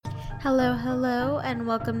Hello, hello, and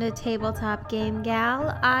welcome to Tabletop Game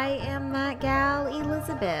Gal. I am that gal,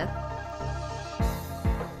 Elizabeth.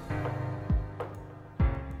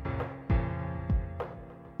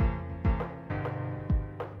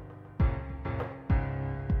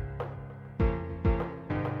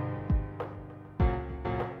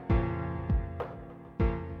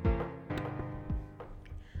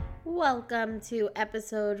 Welcome to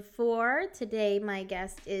episode 4. Today, my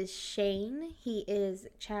guest is Shane. He is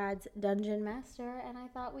Chad's dungeon master, and I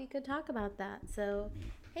thought we could talk about that. So,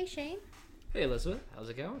 hey, Shane. Hey Elizabeth, how's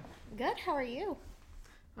it going? Good. How are you?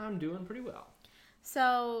 I'm doing pretty well.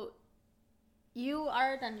 So, you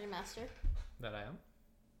are a dungeon master. That I am.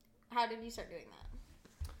 How did you start doing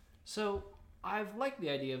that? So, I've liked the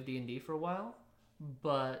idea of D&D for a while,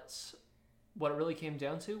 but what it really came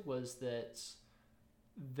down to was that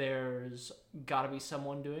there's got to be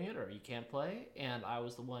someone doing it or you can't play, and I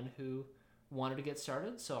was the one who wanted to get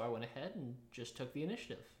started, so I went ahead and just took the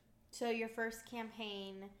initiative. So, your first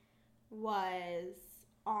campaign was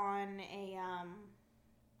on a,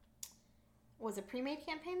 was a pre-made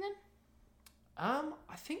campaign then?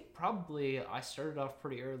 I think probably I started off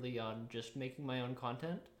pretty early on just making my own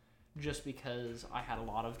content, just because I had a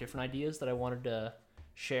lot of different ideas that I wanted to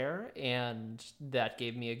share, and that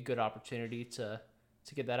gave me a good opportunity to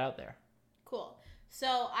get that out there. Cool.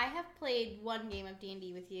 So, I have played one game of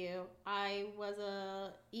D&D with you. I was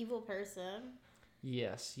a evil person.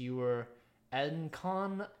 Yes, you were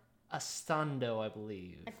Encon Astando, I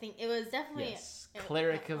believe. I think it was definitely... Yes,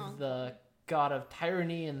 cleric of the god of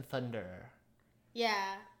tyranny and thunder.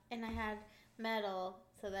 Yeah, and I had metal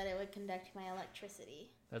so that it would conduct my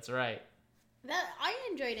electricity. That's right. That I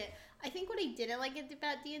enjoyed it. I think what I didn't like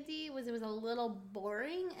about D&D was it was a little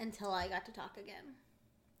boring until I got to talk again.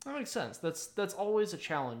 That makes sense. That's always a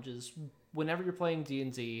challenge, is whenever you're playing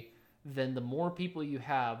D&D, then the more people you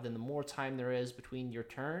have, then the more time there is between your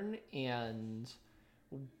turn and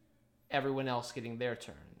everyone else getting their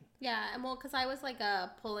turn. Yeah, and well, because I was like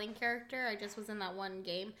a pulling character, I just was in that one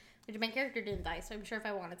game, which my character didn't die, so I'm sure if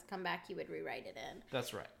I wanted to come back, he would rewrite it in.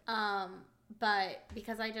 That's right. But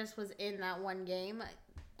because I just was in that one game,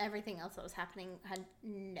 everything else that was happening had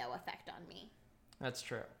no effect on me. That's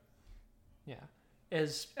true. Yeah.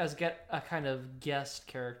 As get a kind of guest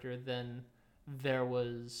character, then there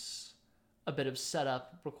was a bit of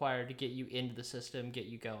setup required to get you into the system, get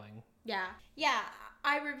you going. Yeah. Yeah,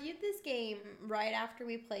 I reviewed this game right after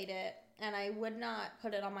we played it, and I would not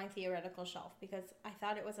put it on my theoretical shelf because I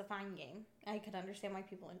thought it was a fine game. I could understand why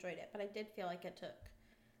people enjoyed it, but I did feel like it took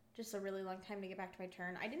just a really long time to get back to my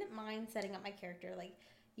turn. I didn't mind setting up my character. Like,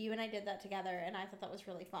 you and I did that together, and I thought that was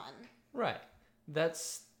really fun. Right.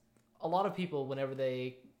 That's a lot of people, whenever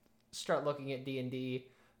they start looking at D&D,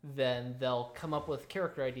 then they'll come up with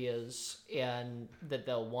character ideas and that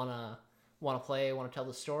they'll want to play, want to tell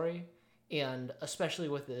the story. And especially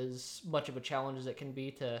with as much of a challenge as it can be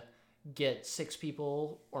to get 6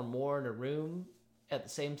 people or more in a room at the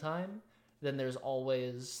same time, then there's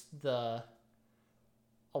always a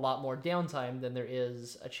lot more downtime than there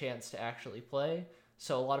is a chance to actually play.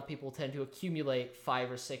 So a lot of people tend to accumulate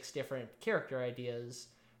 5 or 6 different character ideas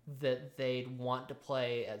that they'd want to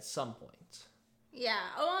play at some point. Yeah,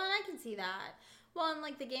 oh, and I can see that. Well, and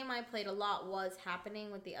like the game I played a lot was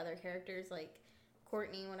happening with the other characters. Like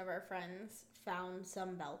Courtney, one of our friends, found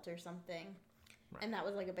some belt or something. Right. And that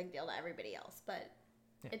was like a big deal to everybody else, but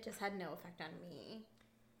it just had no effect on me.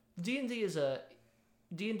 D&D is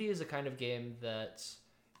a kind of game that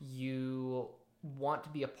you want to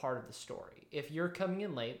be a part of the story. If you're coming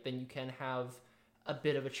in late, then you can have a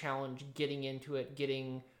bit of a challenge getting into it,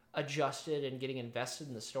 getting adjusted and getting invested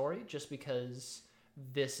in the story, just because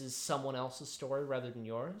this is someone else's story rather than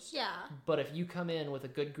yours. Yeah. But if you come in with a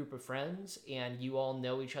good group of friends and you all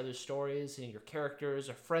know each other's stories and your characters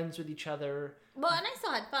are friends with each other. Well, and I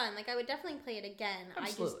still had fun. Like, I would definitely play it again.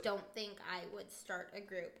 Absolutely. I just don't think I would start a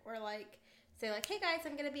group or like say like, hey guys,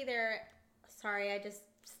 I'm going to be there. Sorry, I just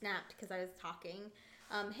snapped because I was talking.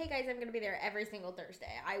 Hey guys, I'm going to be there every single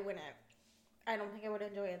Thursday. I don't think I would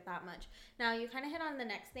enjoy it that much. Now, you kind of hit on the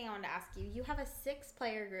next thing I wanted to ask you. You have a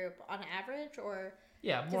 6-player group on average, or?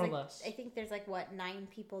 Yeah, more or less. I think there's 9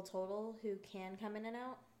 people total who can come in and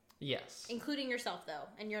out? Yes. Including yourself, though,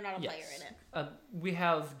 and you're not a player in it. We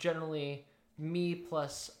have generally me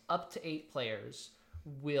plus up to 8 players.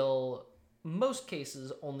 Will, most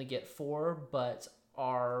cases, only get 4, but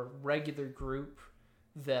our regular group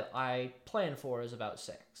that I plan for is about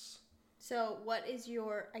 6. So, what is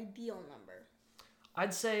your ideal number?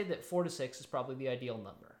 I'd say that 4 to 6 is probably the ideal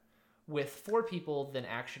number. With 4 people, then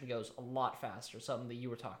action goes a lot faster, something that you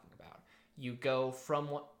were talking about. You go from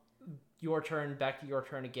your turn, back to your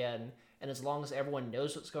turn again. And as long as everyone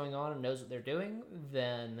knows what's going on and knows what they're doing,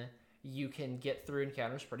 then you can get through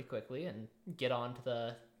encounters pretty quickly and get on to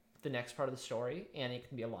the next part of the story, and it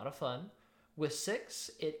can be a lot of fun. With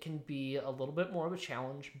 6, it can be a little bit more of a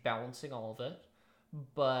challenge balancing all of it,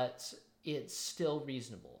 but it's still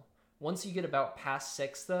reasonable. Once you get about past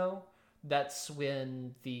 6, though, that's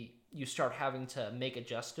when you start having to make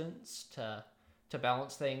adjustments to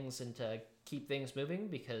balance things and to keep things moving,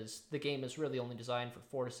 because the game is really only designed for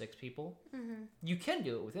 4 to 6 people. Mm-hmm. You can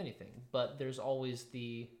do it with anything, but there's always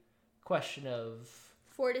the question of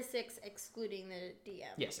 4 to 6 excluding the DM.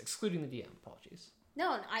 Yes, excluding the DM. Apologies.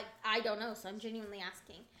 No, I don't know, so I'm genuinely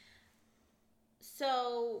asking.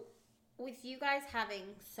 So, with you guys having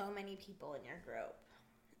so many people in your group,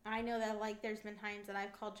 I know that, like, there's been times that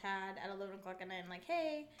I've called Chad at 11 o'clock at night and, like,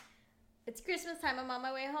 hey, it's Christmas time, I'm on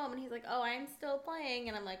my way home. And he's like, oh, I'm still playing.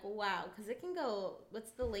 And I'm like, wow, because it can go,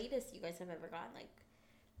 what's the latest you guys have ever gotten? Like,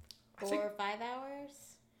 4 or 5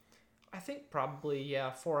 hours? I think probably,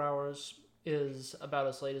 yeah, 4 hours is about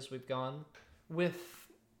as late as we've gone.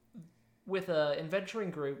 With a adventuring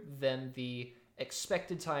group, then the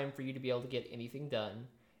expected time for you to be able to get anything done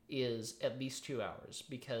is at least 2 hours,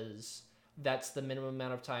 because that's the minimum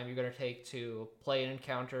amount of time you're going to take to play an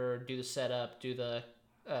encounter, do the setup, do the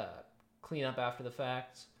cleanup after the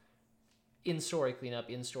fact. In-story cleanup,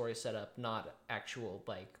 in-story setup, not actual,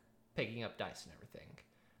 like, picking up dice and everything.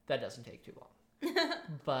 That doesn't take too long.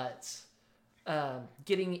 But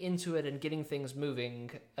getting into it and getting things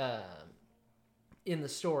moving in the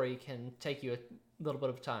story can take you a little bit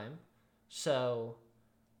of time. So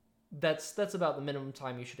that's about the minimum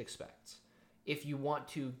time you should expect. If you want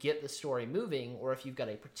to get the story moving, or if you've got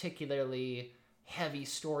a particularly heavy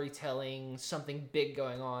storytelling, something big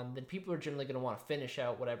going on, then people are generally going to want to finish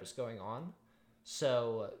out whatever's going on.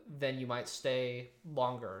 So then you might stay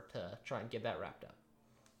longer to try and get that wrapped up.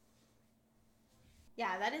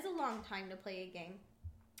 Yeah, that is a long time to play a game.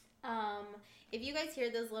 If you guys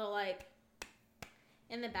hear those little, like,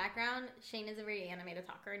 in the background, Shane is a very animated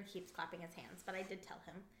talker and keeps clapping his hands, but I did tell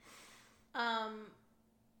him.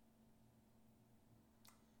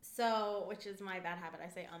 So, which is my bad habit, I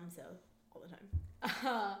say so all the time.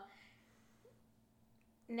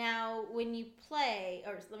 Now, when you play,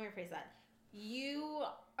 or let me rephrase that, you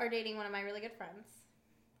are dating one of my really good friends.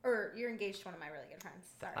 Or you're engaged to one of my really good friends.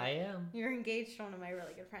 Sorry. I am. You're engaged to one of my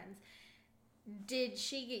really good friends. Did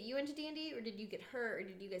she get you into D&D, or did you get her, or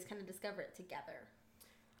did you guys kind of discover it together?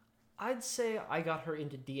 I'd say I got her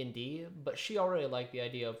into D&D, but she already liked the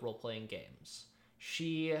idea of role-playing games.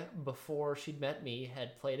 She, before she'd met me,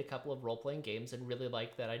 had played a couple of role-playing games and really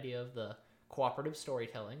liked that idea of the cooperative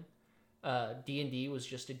storytelling. D&D was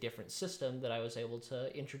just a different system that I was able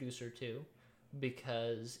to introduce her to,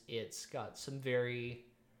 because it's got some very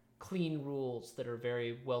clean rules that are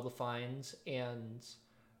very well defined, and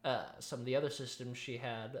some of the other systems she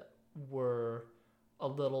had were a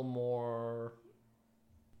little more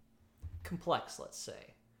complex, let's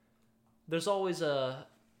say. There's always a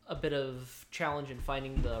bit of challenge in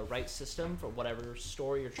finding the right system for whatever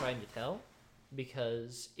story you're trying to tell,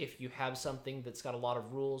 because if you have something that's got a lot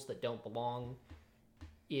of rules that don't belong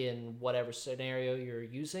in whatever scenario you're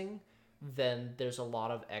using, then there's a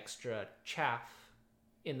lot of extra chaff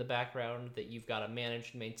in the background that you've got to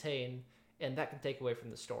manage and maintain, and that can take away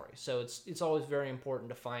from the story. So it's always very important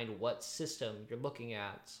to find what system you're looking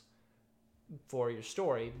at for your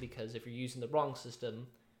story, because if you're using the wrong system,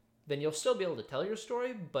 then you'll still be able to tell your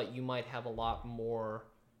story, but you might have a lot more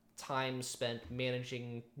time spent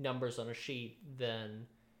managing numbers on a sheet than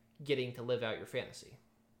getting to live out your fantasy.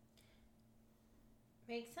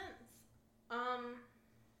 Makes sense.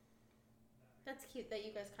 That's cute that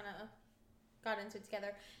you guys kind of got into it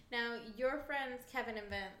together. Now, your friends Kevin and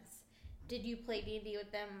Vince, did you play D&D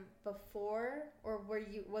with them before, or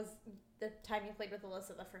was the time you played with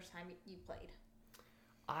Alyssa the first time you played?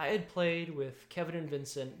 I had played with Kevin and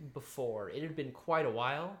Vincent before. It had been quite a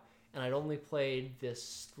while, and I'd only played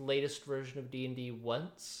this latest version of D&D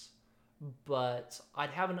once, but I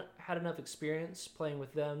haven't had enough experience playing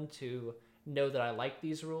with them to know that I liked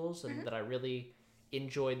these rules and that I really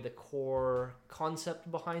enjoyed the core concept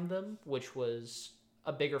behind them, which was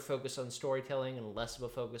a bigger focus on storytelling and less of a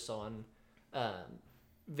focus on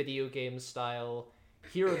video game style,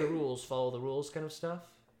 here are the rules, follow the rules kind of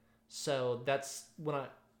stuff. So that's when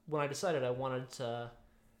I decided I wanted to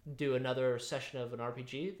do another session of an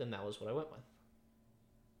RPG, then that was what I went with.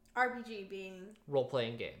 RPG being?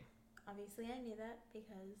 Role-playing game. Obviously I knew that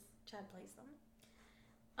because Chad plays them.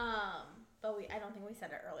 But I don't think we said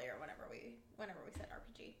it earlier whenever we said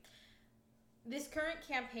RPG. This current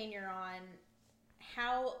campaign you're on,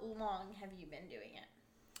 how long have you been doing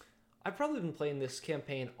it? I've probably been playing this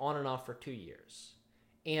campaign on and off for 2 years.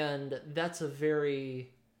 And that's a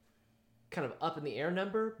very kind of up in the air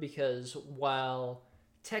number, because while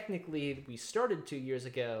technically we started 2 years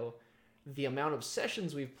ago, the amount of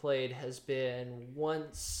sessions we've played has been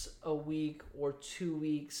once a week or 2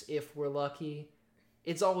 weeks if we're lucky.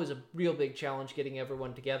 It's always a real big challenge getting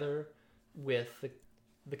everyone together with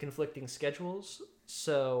the conflicting schedules.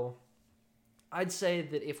 So I'd say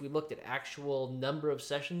that if we looked at actual number of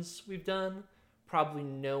sessions we've done, probably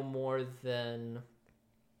no more than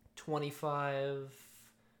 25,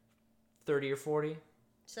 30 or 40.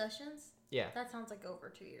 Sessions? Yeah. That sounds like over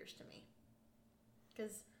 2 years to me.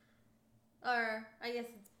 Or I guess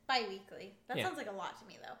it's bi-weekly. That sounds like a lot to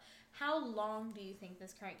me, though. How long do you think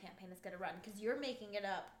this current campaign is going to run? Because you're making it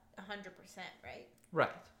up 100%, right? Right.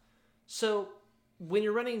 So when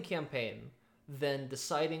you're running a campaign, then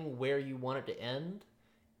deciding where you want it to end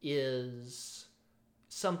is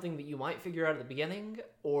something that you might figure out at the beginning,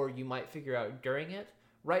 or you might figure out during it.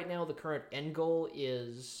 Right now, the current end goal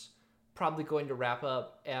is probably going to wrap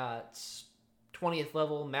up at 20th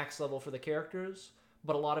level, max level for the characters,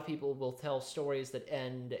 but a lot of people will tell stories that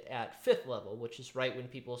end at 5th level, which is right when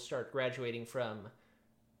people start graduating from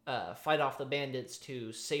fight off the bandits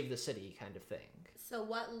to save the city kind of thing. So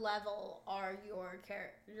what level are your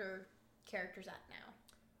characters at now?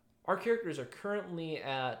 Our characters are currently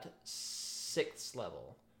at 6th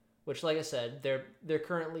level, which, like I said, they're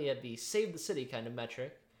currently at the save the city kind of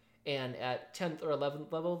metric, and at 10th or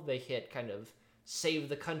 11th level, they hit kind of save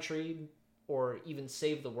the country or even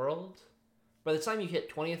save the world. By the time you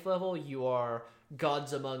hit 20th level, you are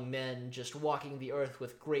gods among men, just walking the earth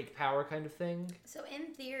with great power kind of thing. So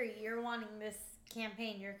in theory, you're wanting this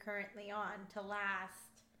campaign you're currently on to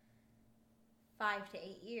last 5 to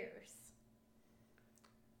 8 years.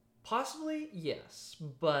 Possibly, yes,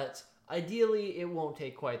 but ideally it won't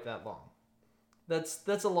take quite that long.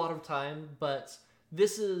 That's a lot of time, but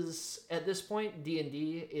this is, at this point,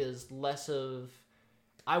 D&D is less of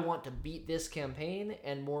I want to beat this campaign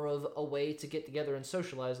and more of a way to get together and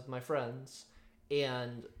socialize with my friends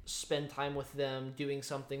and spend time with them doing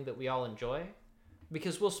something that we all enjoy,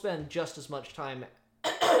 because we'll spend just as much time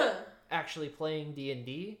actually playing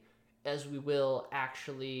D&D as we will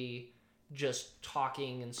actually just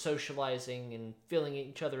talking and socializing and filling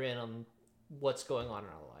each other in on what's going on in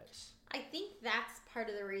our lives. I think that's part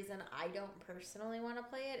of the reason I don't personally want to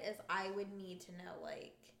play it, is I would need to know,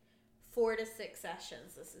 like, 4 to 6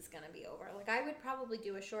 sessions this is going to be over. Like, I would probably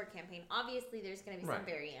do a short campaign. Obviously, there's going to be some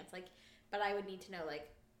variants, like, but I would need to know,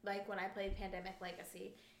 like when I played Pandemic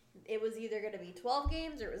Legacy, it was either going to be 12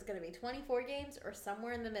 games or it was going to be 24 games or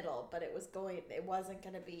somewhere in the middle, but it wasn't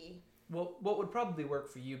going to be... Well, what would probably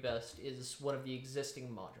work for you best is one of the existing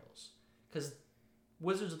modules, because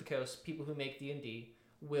Wizards of the Coast, people who make D&D,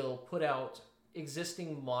 will put out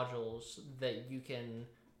existing modules that you can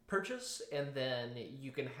purchase, and then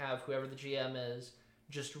you can have whoever the GM is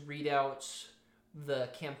just read out the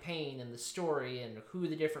campaign and the story and who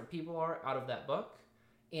the different people are out of that book.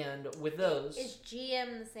 And with those... Is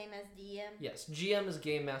GM the same as DM? Yes, GM is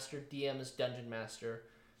Game Master, DM is Dungeon Master.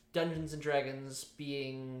 Dungeons and Dragons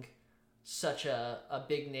being such a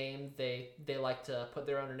big name, they like to put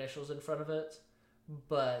their own initials in front of it,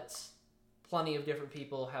 but plenty of different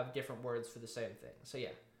people have different words for the same thing. So yeah,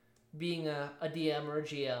 being a DM or a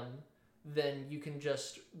GM, then you can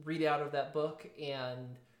just read out of that book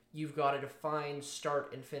and you've got a defined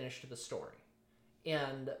start and finish to the story.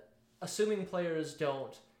 And assuming players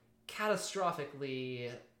don't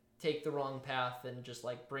catastrophically take the wrong path and just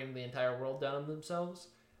like bring the entire world down on themselves,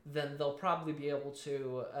 then they'll probably be able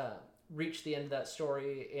to reach the end of that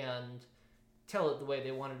story and tell it the way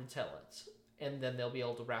they wanted to tell it. And then they'll be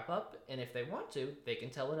able to wrap up, and if they want to, they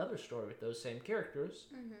can tell another story with those same characters,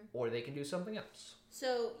 or they can do something else.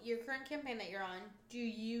 So, your current campaign that you're on, do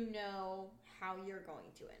you know how you're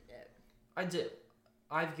going to end it? I do.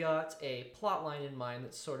 I've got a plot line in mind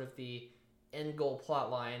that's sort of the end goal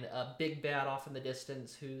plot line, a big bad off in the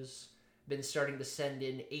distance who's been starting to send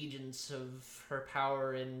in agents of her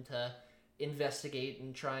power in to investigate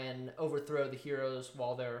and try and overthrow the heroes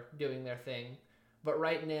while they're doing their thing. But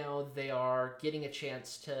right now, they are getting a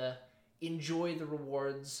chance to enjoy the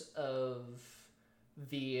rewards of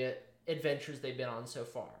the adventures they've been on so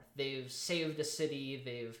far. They've saved a city,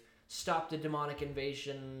 they've stopped a demonic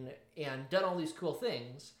invasion, and done all these cool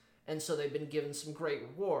things. And so they've been given some great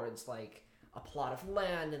rewards, like a plot of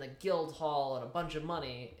land and a guild hall and a bunch of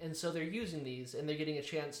money. And so they're using these, and they're getting a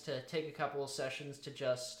chance to take a couple of sessions to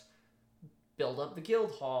just build up the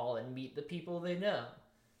guild hall and meet the people they know.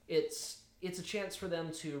 It's it's a chance for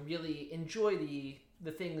them to really enjoy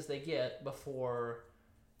the things they get before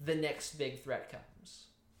the next big threat comes.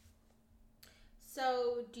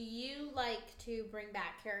 So, do you like to bring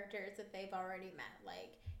back characters that they've already met?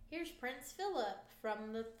 Like, here's Prince Philip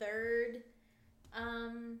from the third,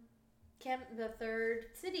 the third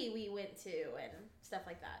city we went to, and stuff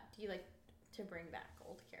like that. Do you like to bring back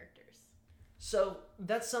old characters? So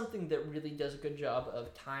that's something that really does a good job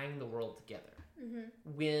of tying the world together.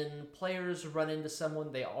 Mm-hmm. When players run into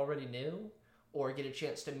someone they already knew, or get a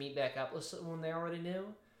chance to meet back up with someone they already knew,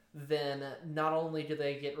 then not only do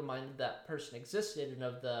they get reminded that person existed and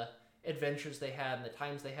of the adventures they had and the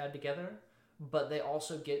times they had together, but they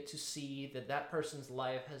also get to see that that person's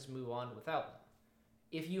life has moved on without them.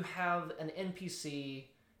 If you have an NPC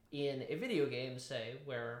in a video game, say,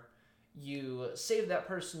 where you save that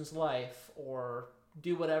person's life or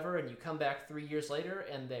do whatever and you come back 3 years later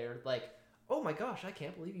and they're like, oh my gosh, I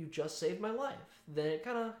can't believe you just saved my life, then it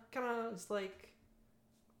kind of is like,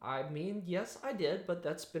 I mean, yes, I did, but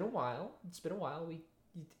that's been a while. It's been a while.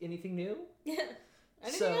 Anything new? Yeah.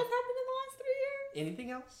 Anything else happened in the last 3 years?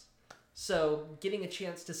 Anything else? So getting a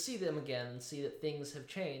chance to see them again and see that things have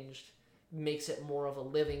changed makes it more of a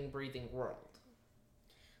living, breathing world.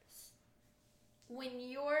 When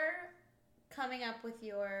you're coming up with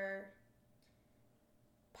your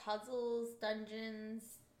puzzles, dungeons,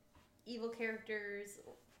 evil characters,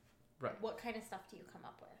 right, what kind of stuff do you come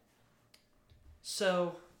up with?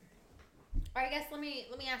 So, or I guess let me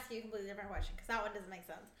ask you a completely different question, because that one doesn't make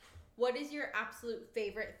sense. What is your absolute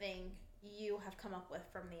favorite thing you have come up with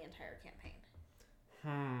from the entire campaign?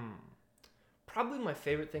 Probably my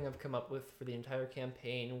favorite thing I've come up with for the entire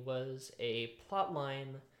campaign was a plot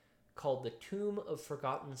line called the Tomb of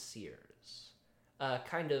Forgotten Seers. A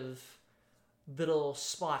kind of little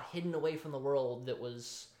spot hidden away from the world that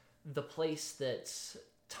was the place that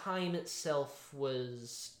time itself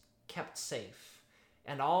was kept safe.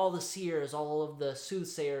 And all the seers, all of the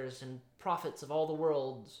soothsayers and prophets of all the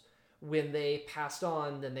worlds, when they passed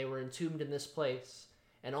on, then they were entombed in this place,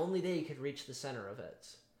 and only they could reach the center of it.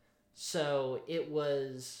 So it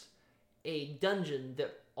was a dungeon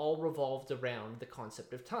that all revolved around the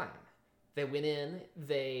concept of time. They went in,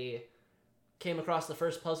 they came across the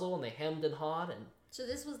first puzzle, and they hemmed and hawed, and... So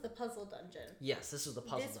this was the puzzle dungeon. Yes, this was the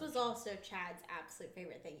puzzle dungeon. This was also Chad's absolute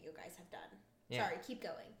favorite thing you guys have done. Yeah. Sorry, keep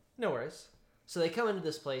going. No worries. So they come into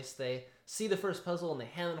this place, they see the first puzzle, and they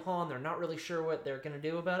hem and haw, and they're not really sure what they're going to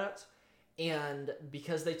do about it. And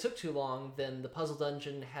because they took too long, then the puzzle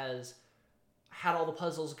dungeon has had all the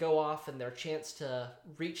puzzles go off, and their chance to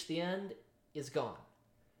reach the end is gone.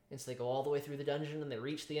 And so they go all the way through the dungeon, and they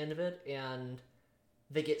reach the end of it, and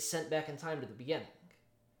they get sent back in time to the beginning.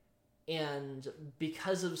 And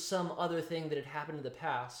because of some other thing that had happened in the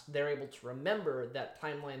past, they're able to remember that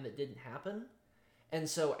timeline that didn't happen. And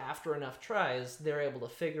so after enough tries, they're able to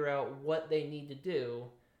figure out what they need to do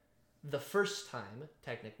the first time,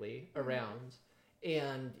 technically, around,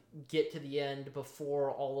 and get to the end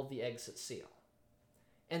before all of the exits seal.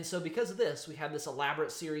 And so because of this, we had this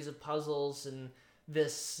elaborate series of puzzles and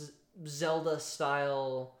this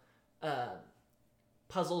Zelda-style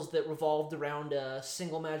puzzles that revolved around a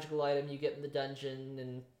single magical item you get in the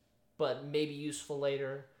dungeon, but maybe useful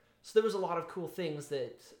later. So there was a lot of cool things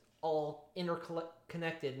that all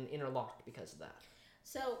interconnected and interlocked because of that.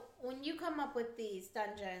 So when you come up with these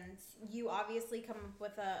dungeons, you obviously come up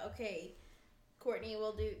with okay, Courtney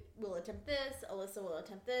will attempt this, Alyssa will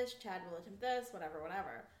attempt this, Chad will attempt this, whatever.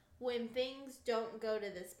 When things don't go to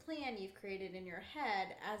this plan you've created in your head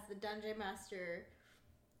as the dungeon master,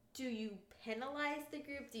 do you penalize the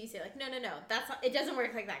group? Do you say no, that's not, it doesn't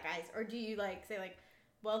work like that, guys? Or do you say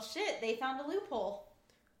well, shit, they found a loophole?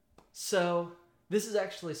 So this is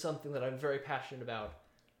actually something that I'm very passionate about.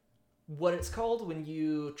 What it's called when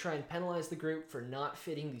you try and penalize the group for not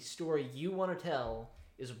fitting the story you want to tell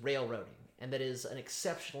is railroading. And that is an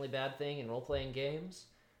exceptionally bad thing in role-playing games,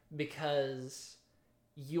 because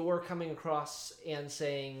you're coming across and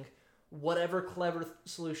saying, whatever clever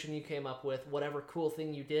solution you came up with, whatever cool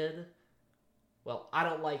thing you did, well, I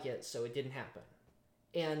don't like it, so it didn't happen.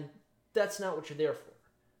 And that's not what you're there for.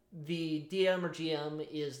 The DM or GM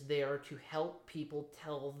is there to help people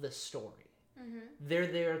tell the story. Mm-hmm. They're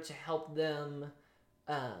there to help them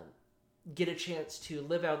get a chance to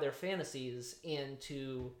live out their fantasies and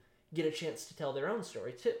to get a chance to tell their own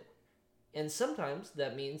story too. And sometimes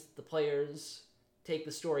that means the players take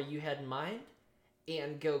the story you had in mind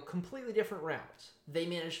and go completely different routes. They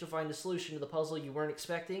manage to find a solution to the puzzle you weren't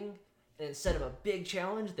expecting, and instead of a big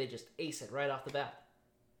challenge, they just ace it right off the bat.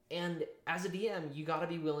 And as a DM, you gotta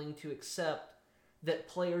be willing to accept that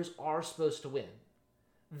players are supposed to win.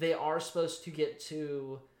 they are supposed to get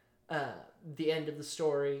to the end of the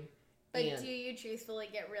story. Like, do you truthfully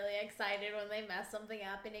get really excited when they mess something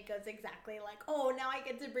up and it goes exactly like, oh, now I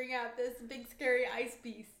get to bring out this big scary ice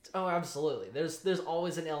beast? Oh, absolutely. There's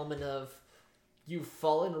always an element of, you've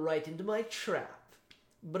fallen right into my trap.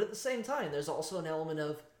 But at the same time, there's also an element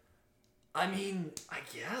of, I mean, I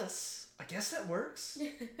guess that works.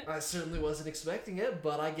 I certainly wasn't expecting it,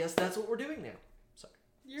 but I guess that's what we're doing now. Sorry.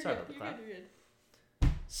 Sorry about the clap. You're good.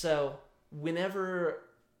 So, whenever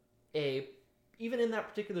even in that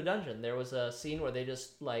particular dungeon, there was a scene where they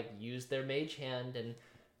just, like, used their mage hand and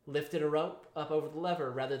lifted a rope up over the lever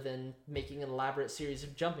rather than making an elaborate series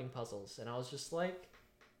of jumping puzzles. And I was just like,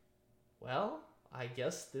 well, I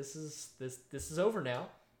guess this is over now.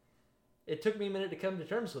 It took me a minute to come to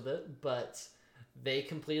terms with it, but they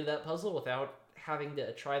completed that puzzle without having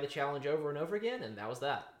to try the challenge over and over again, and that was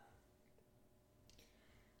that.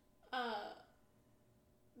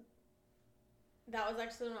 That was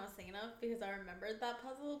actually what I was thinking of, because I remembered that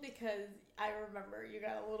puzzle, because I remember you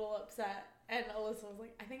got a little upset, and Alyssa was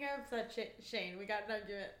like, I think I upset Shane. We got an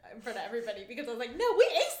argument in front of everybody, because I was like, no, we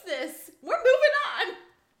aced this! We're moving on!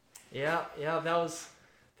 Yeah, that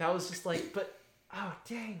was just like, but, oh,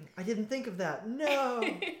 dang, I didn't think of that. No!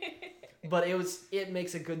 But it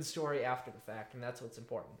makes a good story after the fact, and that's what's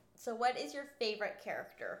important. So what is your favorite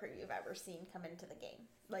character who you've ever seen come into the game?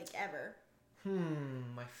 Like, ever?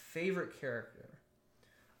 My favorite character.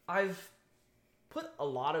 I've put a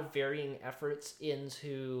lot of varying efforts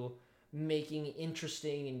into making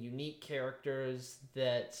interesting and unique characters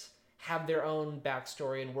that have their own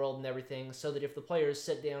backstory and world and everything, so that if the players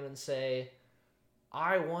sit down and say,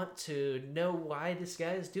 I want to know why this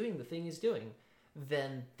guy is doing the thing he's doing,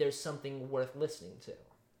 then there's something worth listening to.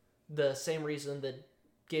 The same reason that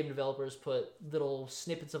game developers put little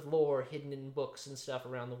snippets of lore hidden in books and stuff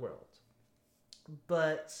around the world.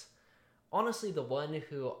 But honestly, the one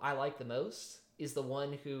who I like the most is the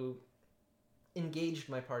one who engaged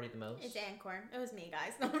my party the most. It's Ancorn. It was me,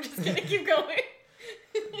 guys. No, I'm just gonna keep going.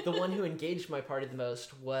 The one who engaged my party the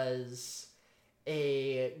most was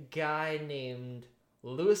a guy named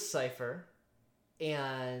Louis Cypher,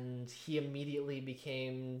 and he immediately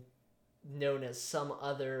became known as some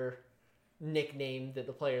other nickname that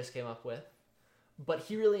the players came up with. But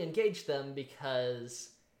he really engaged them because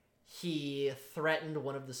he threatened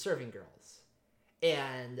one of the serving girls.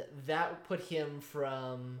 And that put him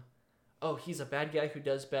from, oh, he's a bad guy who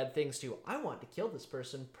does bad things, to, I want to kill this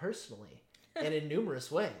person personally and in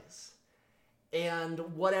numerous ways. And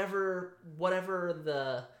whatever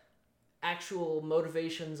the actual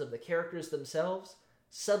motivations of the characters themselves,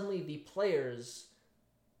 suddenly the players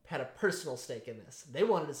had a personal stake in this. They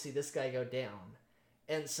wanted to see this guy go down.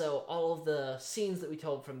 And so all of the scenes that we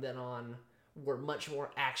told from then on were much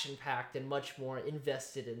more action-packed and much more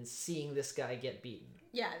invested in seeing this guy get beaten.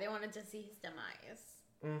 Yeah, they wanted to see his demise.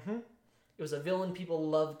 Mm-hmm. It was a villain people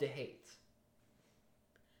loved to hate.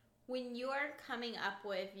 When you're coming up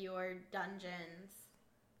with your dungeons,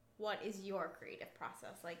 what is your creative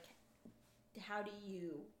process? Like, how do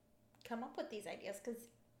you come up with these ideas? Because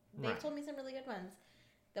they've told me some really good ones.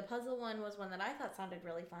 The puzzle one was one that I thought sounded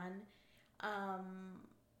really fun.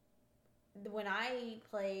 When I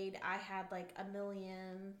played, I had like a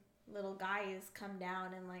million little guys come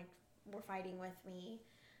down and like were fighting with me.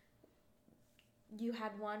 You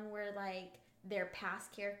had one where like their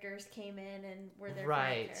past characters came in and were their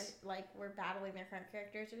were battling their current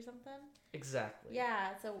characters or something. Exactly.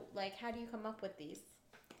 Yeah. So like, how do you come up with these?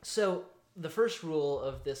 So the first rule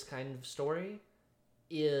of this kind of story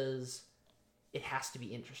is it has to be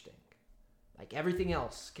interesting. Like, everything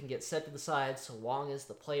else can get set to the side so long as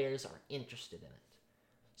the players are interested in it.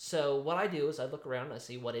 So what I do is I look around and I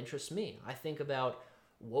see what interests me. I think about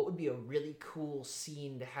what would be a really cool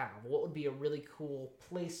scene to have, what would be a really cool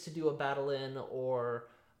place to do a battle in, or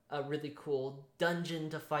a really cool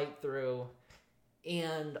dungeon to fight through.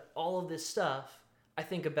 And all of this stuff, I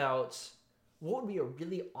think about what would be a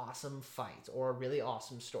really awesome fight or a really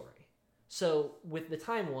awesome story. So with the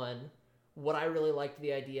time one, what I really liked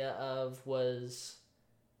the idea of was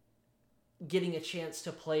getting a chance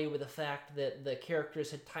to play with the fact that the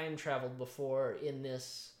characters had time traveled before in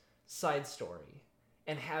this side story,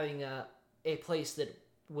 and having a place that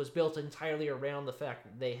was built entirely around the fact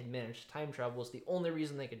that they had managed to time travel was the only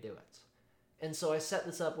reason they could do it. And so I set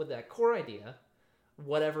this up with that core idea,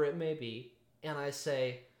 whatever it may be, and I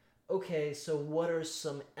say, okay, so what are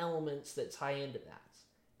some elements that tie into that?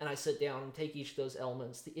 And I sit down and take each of those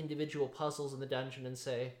elements, the individual puzzles in the dungeon, and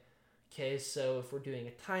say, okay, so if we're doing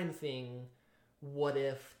a time thing, what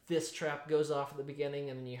if this trap goes off at the beginning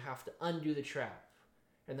and then you have to undo the trap?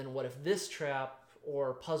 And then what if this trap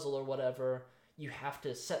or puzzle or whatever, you have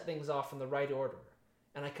to set things off in the right order.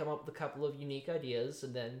 And I come up with a couple of unique ideas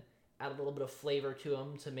and then add a little bit of flavor to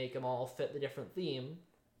them to make them all fit the different theme.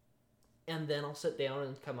 And then I'll sit down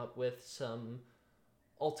and come up with some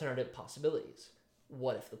alternative possibilities.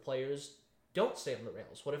 What if the players don't stay on the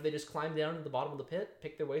rails? What if they just climb down to the bottom of the pit,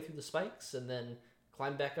 pick their way through the spikes, and then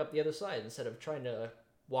climb back up the other side instead of trying to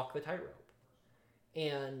walk the tightrope?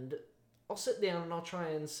 And I'll sit down and I'll try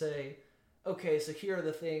and say, okay, so here are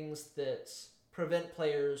the things that prevent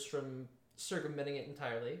players from circumventing it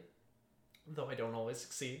entirely, though I don't always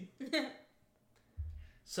succeed.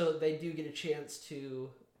 So they do get a chance to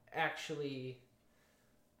actually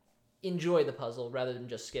enjoy the puzzle rather than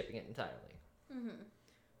just skipping it entirely.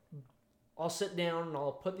 Mm-hmm. I'll sit down and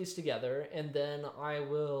I'll put these together, and then I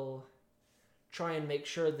will try and make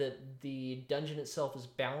sure that the dungeon itself is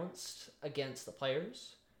balanced against the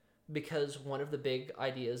players, because one of the big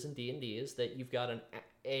ideas in D&D is that you've got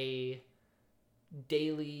a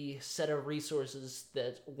daily set of resources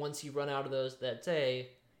that once you run out of those that day,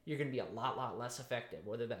 you're going to be a lot less effective,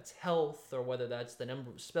 whether that's health or whether that's the number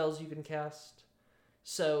of spells you can cast.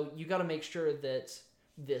 So you got to make sure that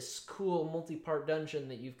this cool multi-part dungeon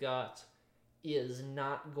that you've got is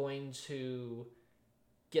not going to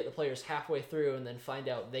get the players halfway through and then find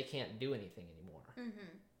out they can't do anything anymore.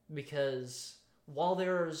 Mm-hmm. Because while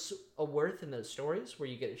there's a worth in those stories where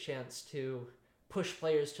you get a chance to push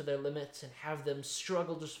players to their limits and have them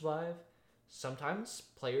struggle to survive, sometimes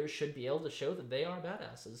players should be able to show that they are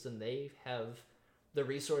badasses and they have the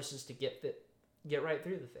resources to get right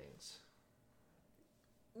through the things.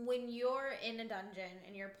 When you're in a dungeon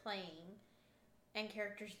and you're playing and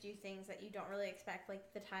characters do things that you don't really expect,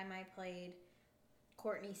 like the time I played,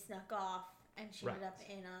 Courtney snuck off and she ended up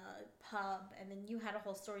in a pub, and then you had a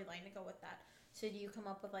whole storyline to go with that. So do you come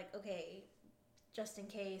up with like, okay, just in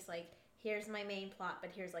case, like, here's my main plot,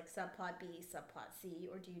 but here's like subplot B, subplot C,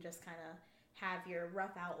 or do you just kind of have your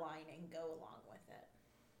rough outline and go along with it?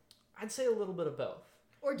 I'd say a little bit of both.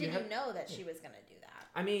 Or did you know that she was going to do that?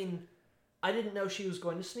 I mean, I didn't know she was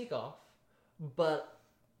going to sneak off, but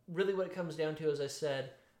really what it comes down to is I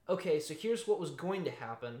said, okay, so here's what was going to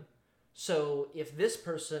happen. So if this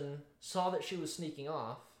person saw that she was sneaking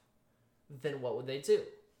off, then what would they do?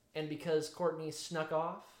 And because Courtney snuck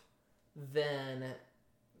off, then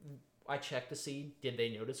I checked to see, did they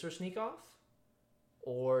notice her sneak off?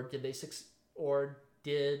 Or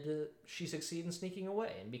did she succeed in sneaking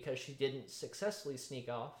away? And because she didn't successfully sneak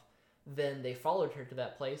off, then they followed her to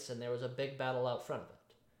that place and there was a big battle out front of it.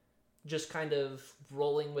 Just kind of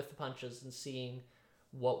rolling with the punches and seeing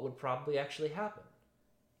what would probably actually happen.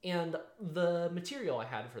 And the material I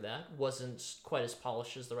had for that wasn't quite as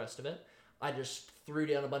polished as the rest of it. I just threw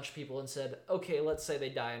down a bunch of people and said, okay, let's say they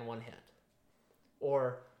die in one hit.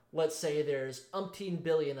 Or let's say there's umpteen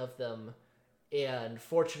billion of them, and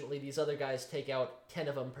fortunately these other guys take out 10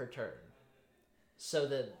 of them per turn, so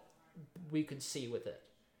that we could see with it.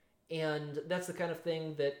 And that's the kind of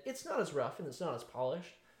thing that it's not as rough and it's not as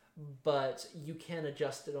polished, but you can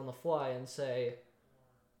adjust it on the fly and say,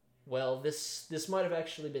 well, this might have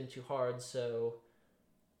actually been too hard, so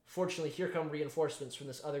fortunately here come reinforcements from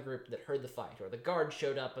this other group that heard the fight, or the guard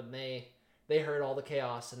showed up and they heard all the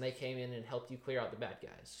chaos and they came in and helped you clear out the bad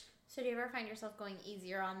guys. So do you ever find yourself going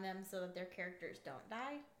easier on them so that their characters don't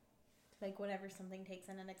die? Like whenever something takes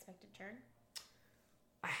an unexpected turn?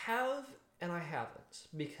 I have and I haven't,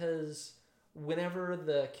 because whenever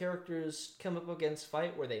the characters come up against a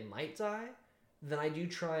fight where they might die, then I do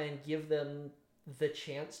try and give them the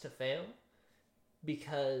chance to fail,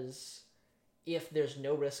 because if there's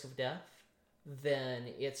no risk of death, then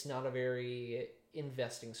it's not a very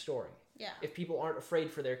investing story. Yeah. If people aren't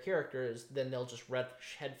afraid for their characters, then they'll just rush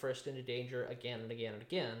headfirst into danger again and again and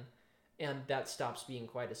again, and that stops being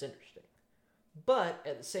quite as interesting. But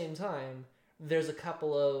at the same time, there's a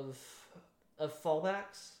couple of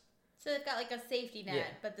fallbacks. So they've got like a safety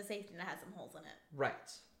net, but the safety net has some holes in it.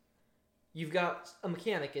 Right. You've got a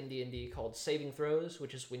mechanic in D&D called saving throws,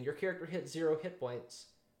 which is when your character hits 0 hit points,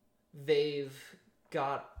 they've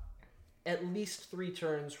got at least 3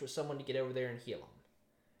 turns for someone to get over there and heal them.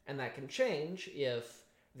 And that can change if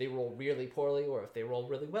they roll really poorly or if they roll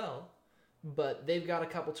really well. But they've got a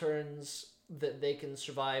couple turns that they can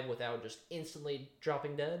survive without just instantly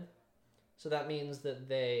dropping dead. So that means that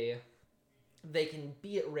they can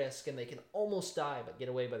be at risk and they can almost die but get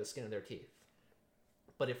away by the skin of their teeth.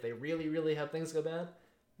 But if they really, really have things go bad,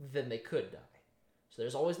 then they could die. So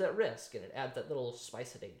there's always that risk, and it adds that little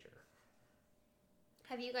spice of danger.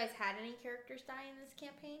 Have you guys had any characters die in this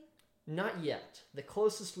campaign? Not yet. The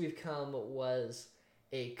closest we've come was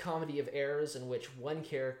a comedy of errors in which one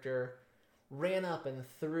character ran up and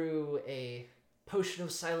threw a potion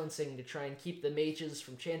of silencing to try and keep the mages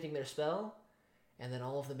from chanting their spell. And then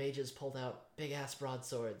all of the mages pulled out big-ass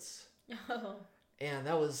broadswords. Oh. And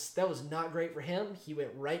that was not great for him. He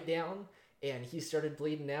went right down, and he started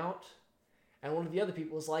bleeding out. And one of the other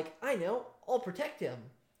people was like, I know, I'll protect him.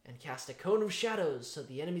 And cast a cone of shadows so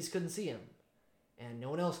the enemies couldn't see him. And no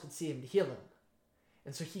one else could see him to heal him.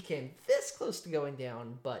 And so he came this close to going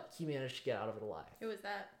down, but he managed to get out of it alive. Who was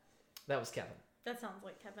that? That was Kevin. That sounds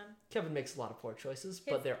like Kevin. Kevin makes a lot of poor choices,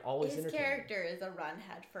 but they're always his entertaining. His character is a run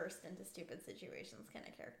head first into stupid situations kind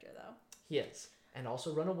of character, though. He is. And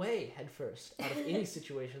also run away head first out of any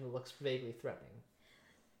situation that looks vaguely threatening.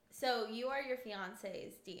 So you are your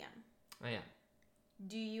fiance's DM. I am.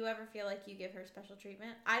 Do you ever feel like you give her special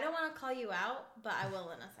treatment? I don't want to call you out, but I will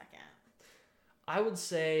in a second. I would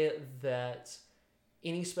say that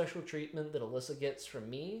any special treatment that Alyssa gets from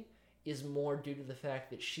me is more due to the fact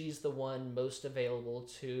that she's the one most available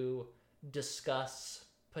to discuss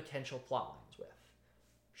potential plot lines with.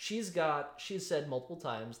 She's said multiple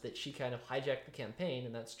times that she kind of hijacked the campaign,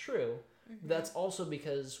 and that's true. Mm-hmm. That's also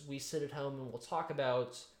because we sit at home and we'll talk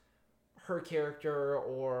about her character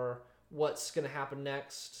or what's going to happen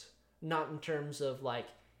next, not in terms of like,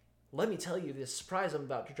 let me tell you this surprise I'm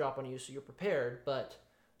about to drop on you so you're prepared, but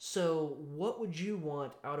so what would you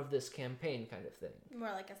want out of this campaign kind of thing.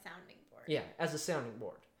 More like a sounding board. Yeah, as a sounding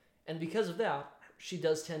board. And because of that, she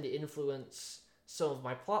does tend to influence some of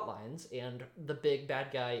my plot lines, and the big bad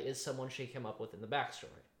guy is someone she came up with in the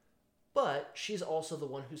backstory. But she's also the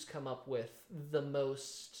one who's come up with the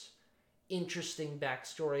most interesting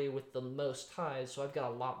backstory with the most ties, so I've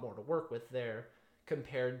got a lot more to work with there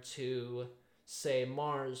compared to, say,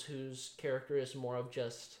 Mars, whose character is more of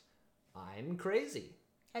just, I'm crazy.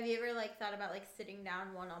 Have you ever thought about sitting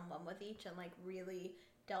down one-on-one with each and really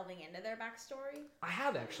delving into their backstory? I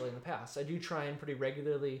have actually in the past. I do try and pretty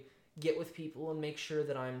regularly get with people and make sure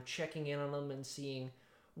that I'm checking in on them and seeing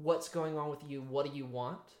what's going on with you, what do you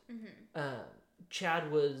want. Mm-hmm. Chad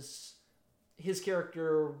was, his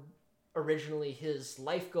character originally, his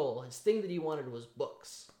life goal, his thing that he wanted was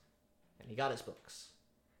books, and he got his books.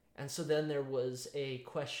 And so then there was a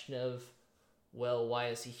question of, well, why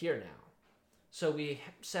is he here now? So we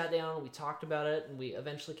sat down, we talked about it, and we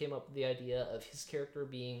eventually came up with the idea of his character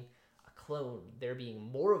being a clone, there being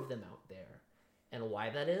more of them out there. And why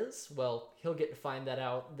that is, well, he'll get to find that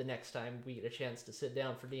out the next time we get a chance to sit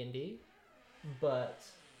down for D&D. But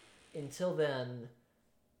until then,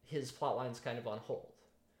 his plotline's kind of on hold.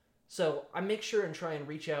 So I make sure and try and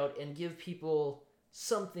reach out and give people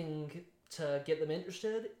something to get them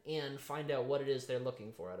interested and find out what it is they're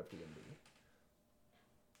looking for out of D&D.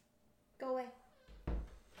 Go away.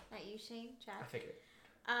 Not you, Shane. Chad. I figured.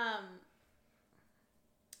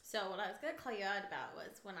 So what I was going to call you out about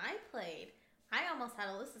was when I played, I almost had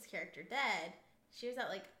Alyssa's character dead. She was at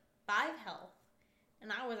 5 health.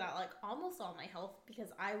 And I was at almost all my health because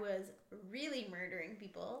I was really murdering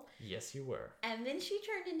people. Yes, you were. And then she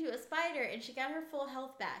turned into a spider and she got her full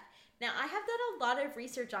health back. Now, I have done a lot of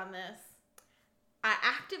research on this. I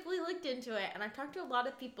actively looked into it and I talked to a lot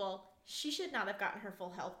of people. She should not have gotten her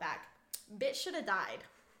full health back. Bitch should have died.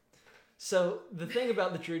 So the thing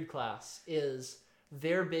about the Druid class is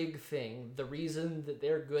their big thing, the reason that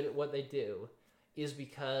they're good at what they do, is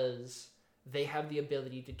because they have the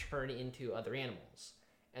ability to turn into other animals.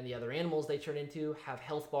 And the other animals they turn into have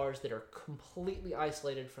health bars that are completely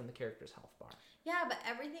isolated from the character's health bar. Yeah, but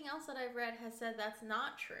everything else that I've read has said that's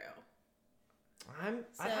not true.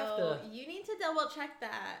 I have to... you need to double check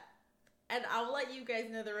that. And I'll let you guys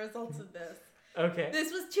know the results of this. Okay.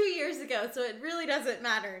 This was 2 years ago, so it really doesn't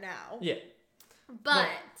matter now. Yeah. But...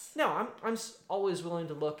 No, I'm always willing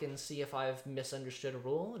to look and see if I've misunderstood a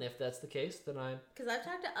rule, and if that's the case, then Because I've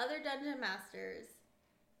talked to other dungeon masters,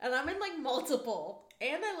 and I'm in multiple,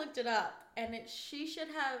 and I looked it up, and she should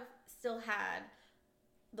have still had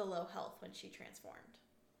the low health when she transformed.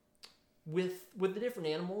 With the different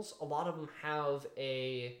animals, a lot of them have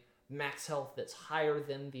a max health that's higher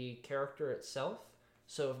than the character itself.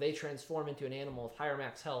 So if they transform into an animal with higher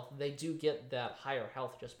max health, they do get that higher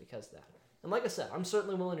health just because of that. And like I said, I'm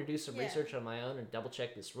certainly willing to do some research on my own and double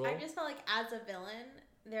check this rule. I just felt as a villain,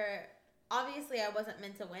 obviously I wasn't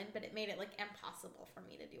meant to win, but it made it impossible for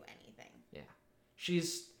me to do anything. Yeah.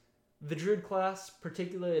 She's the Druid class,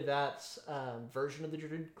 particularly that version of the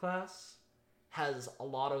Druid class, has a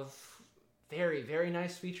lot of very, very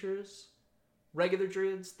nice features. Regular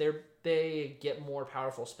Druids, they get more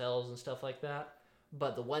powerful spells and stuff like that,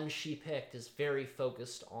 but the one she picked is very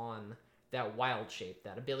focused on that wild shape,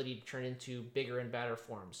 that ability to turn into bigger and badder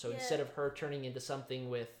forms. So instead of her turning into something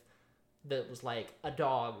that was like a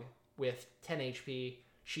dog with 10 HP,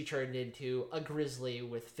 she turned into a grizzly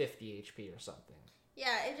with 50 HP or something.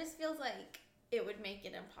 Yeah, it just feels like it would make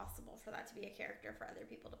it impossible for that to be a character for other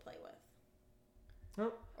people to play with.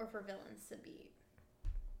 Oh. Or for villains to beat.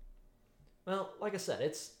 Well, like I said,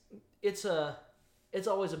 it's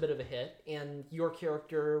always a bit of a hit, and your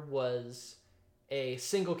character was a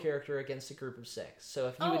single character against a group of 6. So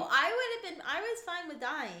if you I was fine with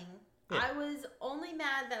dying. Yeah. I was only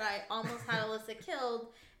mad that I almost had Alyssa killed,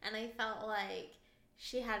 and I felt like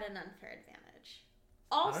she had an unfair advantage.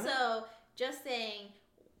 Also, just saying,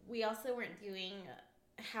 we also weren't doing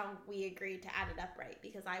how we agreed to add it up right,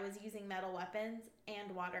 because I was using metal weapons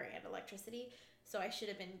and water and electricity, so I should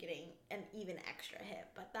have been getting an even extra hit,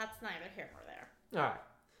 but that's neither here nor there. All right.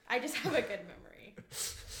 I just have a good memory.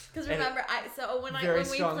 Because remember, when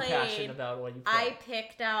we played, about what you I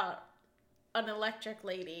picked out an electric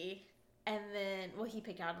lady, and then, he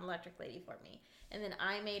picked out an electric lady for me, and then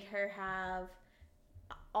I made her have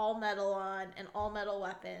all metal on and all metal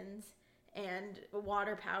weapons and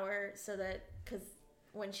water power, so that, because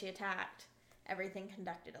when she attacked, everything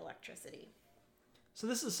conducted electricity. So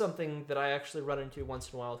this is something that I actually run into once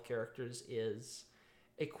in a while with characters, is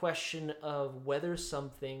a question of whether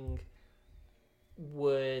something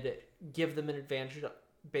would give them an advantage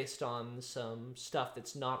based on some stuff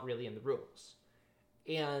that's not really in the rules.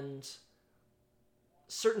 And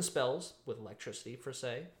certain spells, with electricity per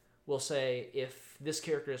se, will say if this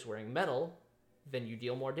character is wearing metal, then you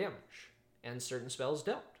deal more damage. And certain spells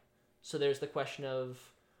don't. So there's the question of,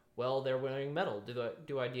 well, they're wearing metal.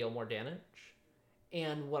 Do I deal more damage?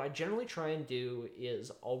 And what I generally try and do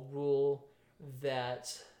is I'll rule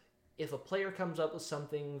that if a player comes up with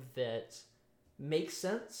something that makes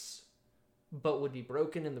sense, but would be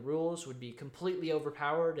broken in the rules, would be completely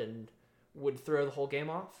overpowered and would throw the whole game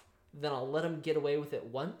off, then I'll let them get away with it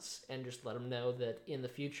once and just let them know that in the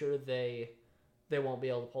future they won't be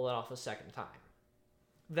able to pull it off a second time.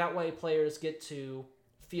 That way players get to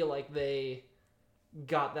feel like they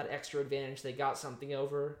got that extra advantage, they got something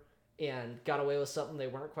over, and got away with something they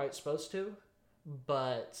weren't quite supposed to,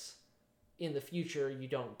 but in the future you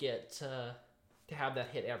don't get to have that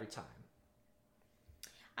hit every time.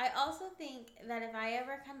 I also think that if I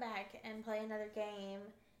ever come back and play another game,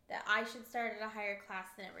 that I should start at a higher class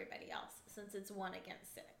than everybody else, since it's 1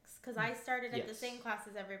 against 6. Because I started at the same class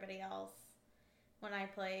as everybody else when I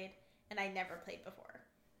played, and I never played before.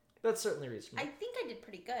 That's certainly reasonable. I think I did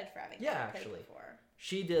pretty good for having never played before.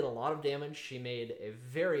 She did a lot of damage. She made a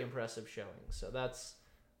very impressive showing, so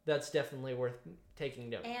that's definitely worth taking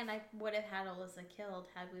note. And I would have had Alyssa killed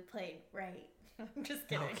had we played right. I'm just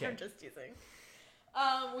kidding. Okay. I'm just teasing.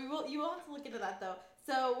 You will have to look into that though.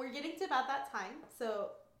 So we're getting to about that time. So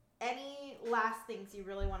any last things you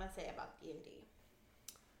really want to say about D&D?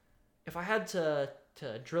 If I had to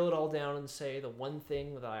drill it all down and say the one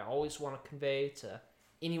thing that I always want to convey to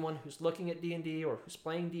anyone who's looking at D&D or who's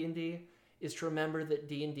playing D&D is to remember that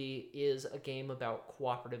D&D is a game about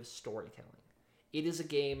cooperative storytelling. It is a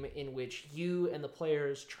game in which you and the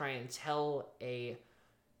players try and tell a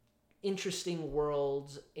interesting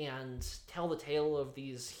world and tell the tale of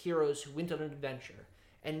these heroes who went on an adventure.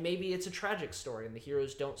 And maybe it's a tragic story and the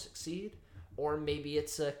heroes don't succeed, or maybe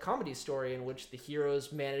it's a comedy story in which the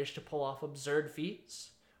heroes manage to pull off absurd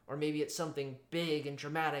feats, or maybe it's something big and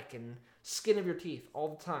dramatic and skin of your teeth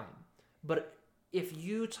all the time. But if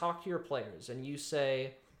you talk to your players and you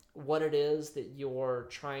say what it is that you're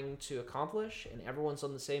trying to accomplish and everyone's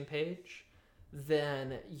on the same page,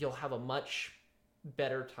 then you'll have a much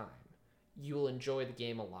better time. You will enjoy the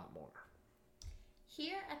game a lot more.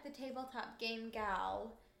 Here at the Tabletop Game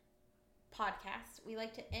Gal podcast, we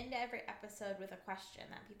like to end every episode with a question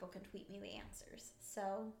that people can tweet me the answers.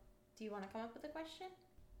 So, do you want to come up with a question?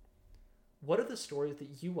 What are the stories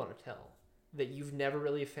that you want to tell that you've never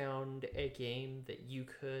really found a game that you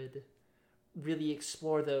could really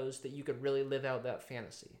explore those, that you could really live out that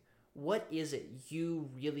fantasy? What is it you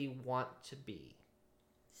really want to be?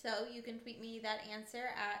 So you can tweet me that answer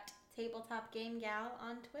at Tabletop Game Gal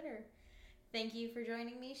on Twitter. Thank you for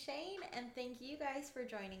joining me, Shane, and thank you guys for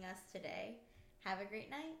joining us today. Have a great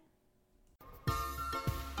night.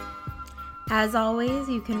 As always,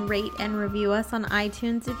 you can rate and review us on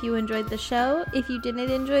iTunes if you enjoyed the show. If you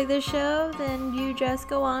didn't enjoy the show, then you just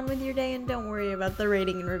go on with your day and don't worry about the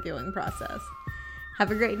rating and reviewing process.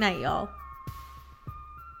 Have a great night, y'all.